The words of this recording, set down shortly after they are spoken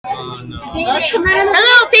Oh no.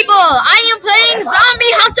 Hello, people! I am playing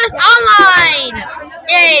Zombie Hunters Online!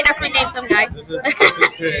 Yay, that's my name, some guy. This is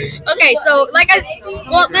great. Okay, so,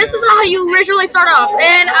 this is how you originally start off.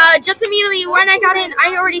 And, just immediately when I got in,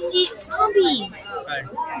 I already see zombies. Okay.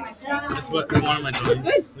 This is one of my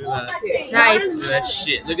drawings. Look at that. Nice. Look at that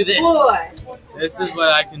shit. Look at this. This is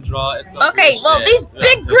what I can draw. It's okay, well, these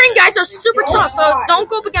big green guys are super tough, so don't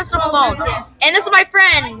go up against them alone. And this is my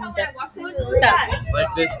friend.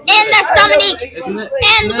 Like this. And that's Dominique.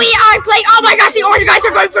 And we are playing. Oh my gosh, the orange guys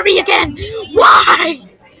are going for me again. Why?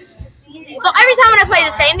 So every time when I play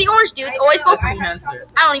this game, the orange dudes always go for me. I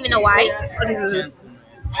don't even know why.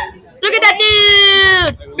 Look at that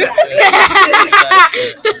dude.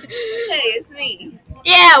 Hey, it's me.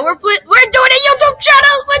 Yeah, we're doing a YouTube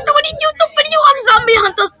channel. We're doing a YouTube video on Zombie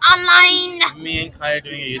Hunters Online. Me and Kai are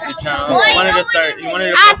doing a YouTube channel. You wanted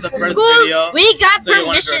to post the first video. We got so you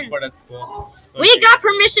wanted to permission. record at school. So We got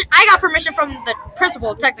permission. I got permission from the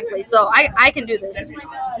principal, technically, so I can do this. And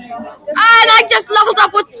I just leveled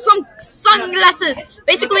up with some sunglasses.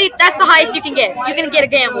 Basically, that's the highest you can get. You can get a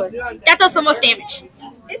gambler. That does the most damage.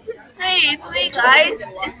 Hey, it's me, guys.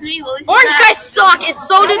 It's me, Willie. Orange guys suck. It's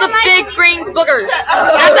so do the big green boogers.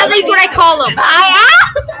 That's at least what I call them.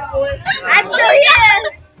 I'm still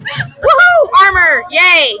here. Woohoo! Armor!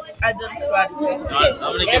 Yay! I'm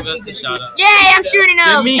gonna give us a shout out. Yay! I'm shooting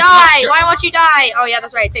him. Me, Die! Why won't you die? Oh yeah,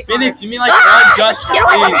 that's right. It takes longer. Phoenix, you mean like one gush, Get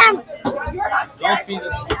away from him! please. Don't be the.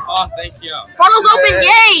 Oh, thank you. Portal's open!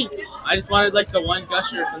 Yay! I just wanted like the one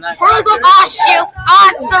gusher from that. Portal's open! Oh shoot! Oh,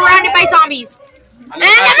 it's surrounded by zombies. And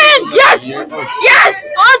I'm in! Yes!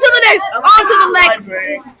 Yes! On to the next! On to the next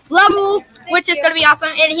level, which is gonna be awesome.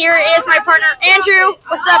 And here is my partner, Andrew.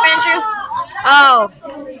 What's up, Andrew? Oh,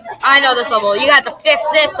 I know this level. You got to fix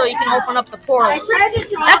this so you can open up the portal.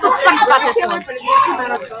 That's what sucks about this one.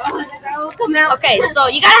 Okay, so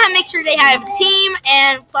you gotta make sure they have a team,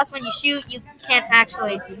 and plus when you shoot, you can't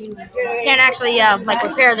actually like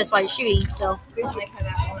repair this while you're shooting. So you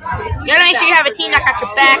gotta make sure you have a team that got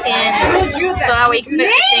your back, and so that way you can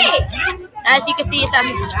fix this thing. As you can see, it's at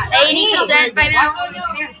 80% by now.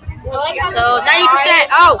 So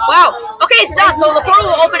 90%. Oh wow. Okay, it's done. So the portal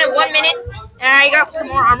will open in 1 minute. And I got some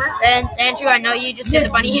more armor. And Andrew, I know you just did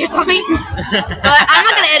the bunny ear something, but I'm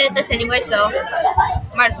not gonna edit this anyway, so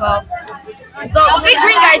might as well. So the big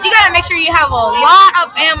green guys, you gotta make sure you have a lot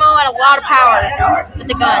of ammo and a lot of power with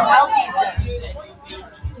the gun.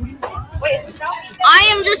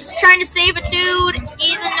 I am just trying to save a dude,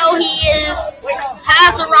 even though he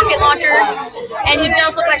has a rocket launcher, and he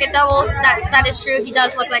does look like a devil. That is true. He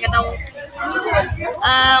does look like a devil.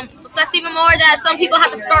 Sucks even more that some people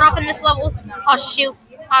have to start off in this level. Oh shoot!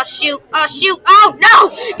 Oh shoot! Oh shoot! Oh no!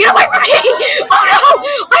 Get away from me! Oh no!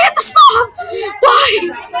 I have to stop. Why?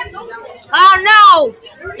 Oh no!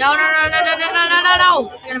 No! I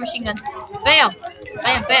got a machine gun. Bam!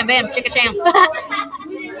 Bam! Bam! Bam! Chicka cham.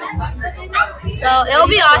 So it'll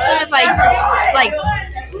be awesome if I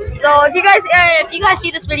just So if you guys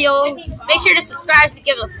see this video, make sure to subscribe to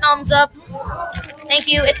give a thumbs up. Thank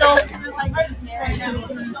you. It's all.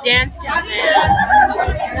 Dance.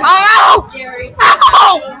 Oh no!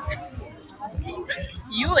 Oh!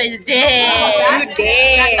 You is dead. You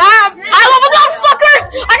dead. I leveled up, suckers!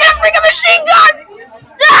 I got a freaking machine gun!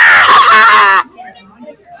 Ah!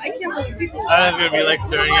 I don't know if be like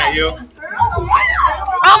staring at you.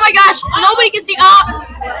 Oh my gosh! Nobody can see. Oh!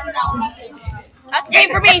 That's a game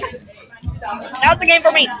for me. That was a game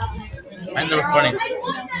for me. And they're funny.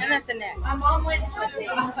 And that's a net.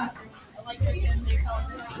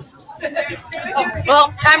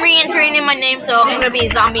 Well, I'm re-entering in my name, so I'm gonna be a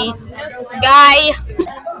zombie guy.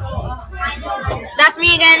 That's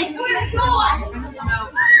me again.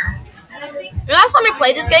 The last time I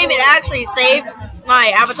played this game, it actually saved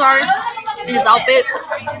my avatar in his outfit.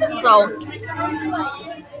 So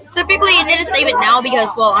typically, it didn't save it now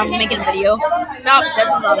because, well, I'm making a video. No,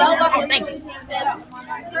 that's not obvious. Oh, thanks.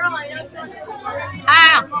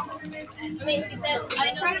 Ah.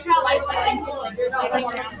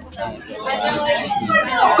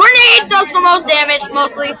 Grenade does the most damage,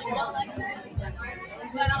 mostly.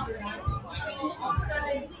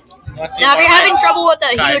 Now, if you're having trouble with the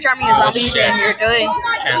huge army of zombies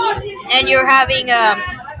and you're having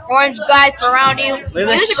orange guys surround you,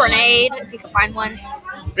 use a grenade if you can find one.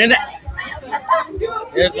 Minutes.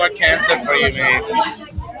 Here's more cancer for you, mate.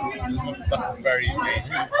 Fucking berries, mate.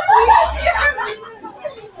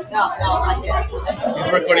 He's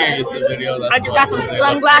recording a YouTube video. I just got some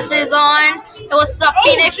sunglasses on. Hey, what's up,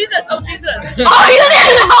 Phoenix? Jesus. Oh, he didn't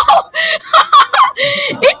know!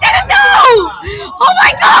 He didn't know! Oh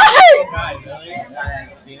my god!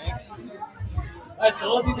 I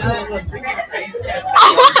told you that was a freaking face catch.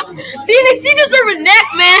 Phoenix, you deserve a neck,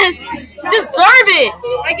 man. You deserve it.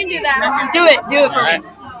 I can do that. Do it for me.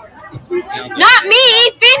 Not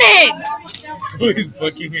me, Phoenix. Who is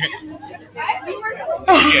booking it?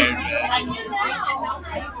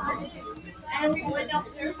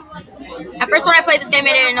 At first, when I played this game,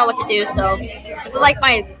 I didn't know what to do. So this is like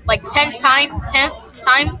my 10th time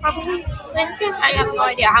probably playing this game. I have no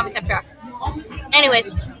idea. I haven't kept track.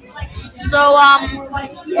 Anyways, so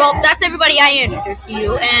well, that's everybody I introduced to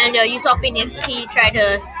you, and you saw Phoenix. He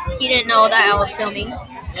didn't know that I was filming.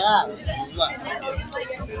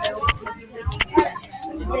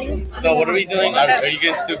 So what are we doing? Are you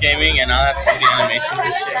guys still gaming and I'll have to do the animation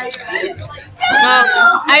and shit?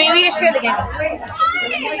 I mean, we can share the game.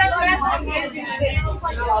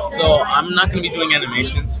 So I'm not gonna be doing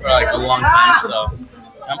animations for like a long time, so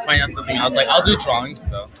I'm finding out something else. Like I'll do drawings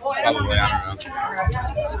though. Probably, I don't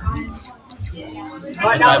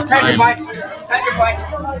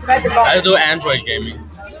know. I'll do Android gaming.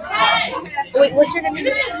 Wait, what's your name?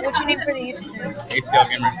 What's your name for the YouTube channel? ACL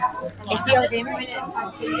gamer. ACL Gamer? I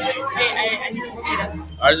need some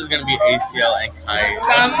potatoes. Ours is gonna be ACL and Kai.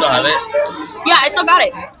 I still have it. Yeah, I still got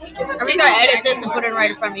it. I'm just gonna edit this and put it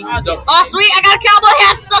right in front of me. Dope. Oh, sweet! I got a cowboy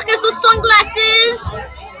hat, suckers with sunglasses.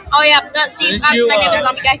 Oh yeah, see, my name is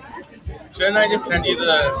Zombie Guy. Shouldn't I just send you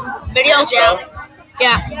the Videos, intro?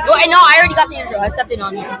 yeah. Well, no, I already got the intro. I stepped in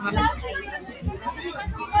on here. Remember?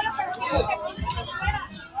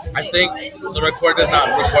 I think the record does not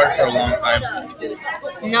record for a long time.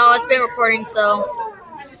 No, it's been recording. So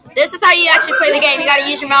this is how you actually play the game. You gotta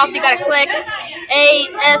use your mouse. You gotta click A,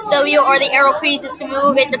 S, W, or the arrow keys to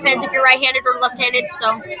move. It depends if you're right-handed or left-handed.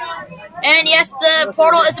 So, and yes, the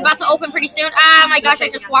portal is about to open pretty soon. Ah, my gosh, I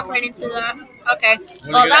just walked right into that. Okay,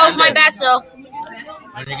 well that was my bad. So,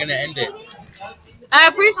 When are you gonna end it?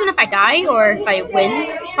 pretty soon if I die or if I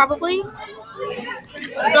win, probably.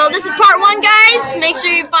 So this is part 1, guys. Make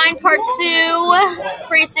sure you find part 2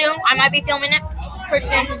 pretty soon. I might be filming it pretty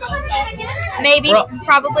soon. Maybe,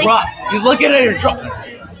 probably. Bro, he's looking at your truck.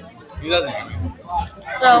 He doesn't.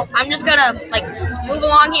 So I'm just gonna move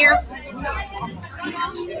along here.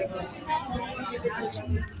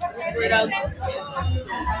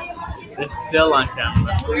 It's still on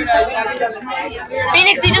camera.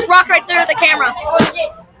 Phoenix, you just walked right through the camera.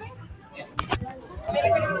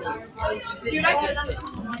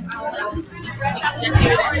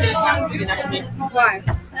 Why?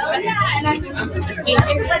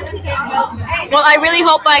 Well, I really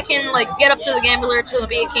hope I can get up to the gambler to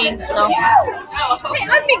be a king. So.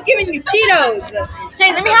 I've been giving you Cheetos.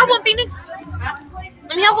 Hey, let me have one, Phoenix.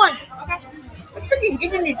 Let me have one. I'm freaking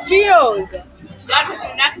giving you Cheetos.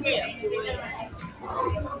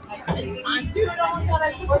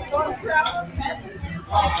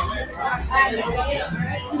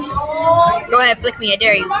 Go ahead, flick me. I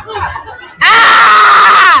dare you.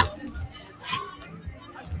 Ah!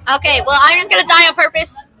 Okay, well, I'm just gonna die on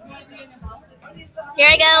purpose. Here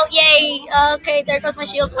I go. Yay. Okay, there goes my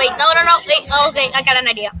shields. Wait, no. Wait. Oh, okay, I got an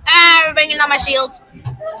idea. I'm bringing down my shields.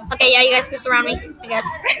 Okay, yeah, you guys can surround me, I guess.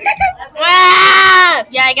 Ah!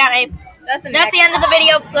 Yeah, I got it. That's the end of the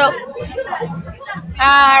video, so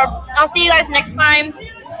I'll see you guys next time.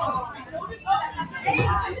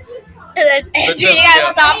 You gotta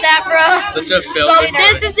stop that, bro. Such a film. So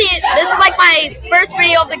this is like my first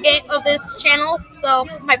video of this channel. So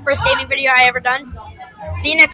my first gaming video I ever done. See you next.